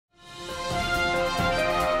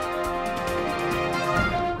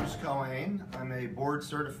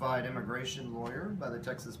board-certified immigration lawyer by the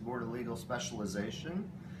Texas Board of Legal Specialization.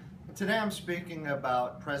 And today I'm speaking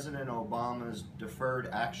about President Obama's Deferred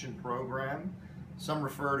Action Program. Some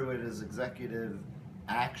refer to it as executive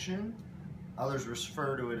action, others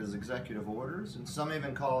refer to it as executive orders, and some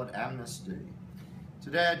even call it amnesty.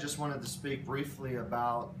 Today I just wanted to speak briefly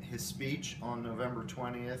about his speech on November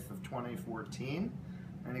 20th of 2014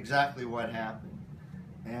 and exactly what happened.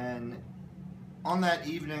 And on that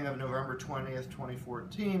evening of November 20th,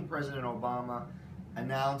 2014, President Obama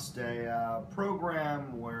announced a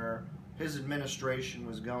program where his administration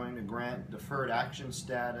was going to grant deferred action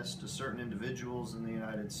status to certain individuals in the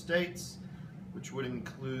United States, which would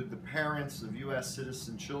include the parents of U.S.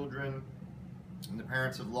 citizen children and the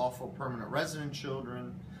parents of lawful permanent resident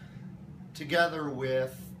children, together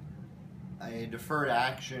with a deferred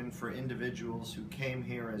action for individuals who came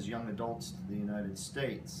here as young adults to the United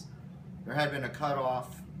States. There had been a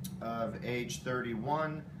cutoff of age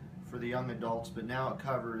 31 for the young adults, but now it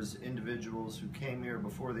covers individuals who came here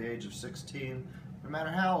before the age of 16, no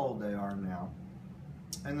matter how old they are now.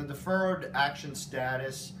 And the deferred action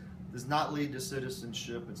status does not lead to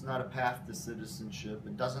citizenship. It's not a path to citizenship.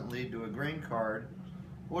 It doesn't lead to a green card.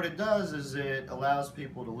 What it does is it allows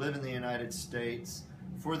people to live in the United States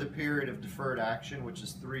for the period of deferred action, which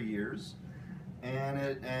is 3 years.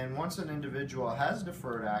 And once an individual has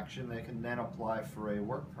deferred action, they can then apply for a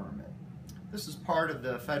work permit. This is part of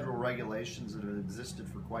the federal regulations that have existed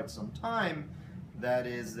for quite some time. That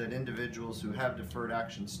is, that individuals who have deferred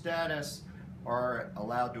action status are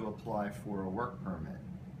allowed to apply for a work permit.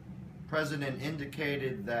 The President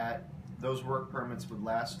indicated that those work permits would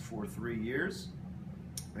last for 3 years,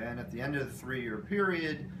 and at the end of the 3-year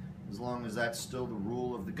period, as long as that's still the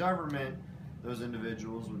rule of the government, those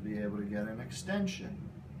individuals would be able to get an extension.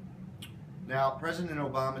 Now, President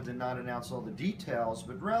Obama did not announce all the details,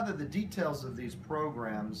 but rather the details of these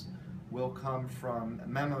programs will come from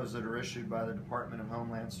memos that are issued by the Department of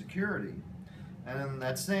Homeland Security. And in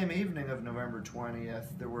that same evening of November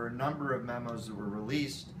 20th, there were a number of memos that were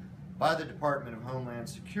released by the Department of Homeland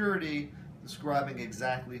Security describing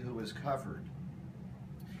exactly who was covered.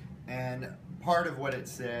 And part of what it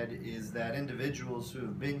said is that individuals who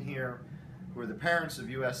have been here, who are the parents of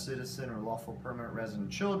U.S. citizen or lawful permanent resident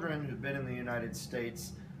children who've been in the United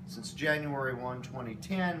States since January 1,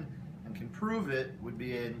 2010 and can prove it, would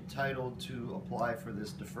be entitled to apply for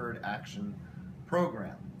this deferred action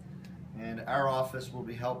program. And our office will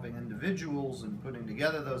be helping individuals in putting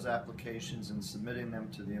together those applications and submitting them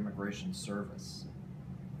to the Immigration Service.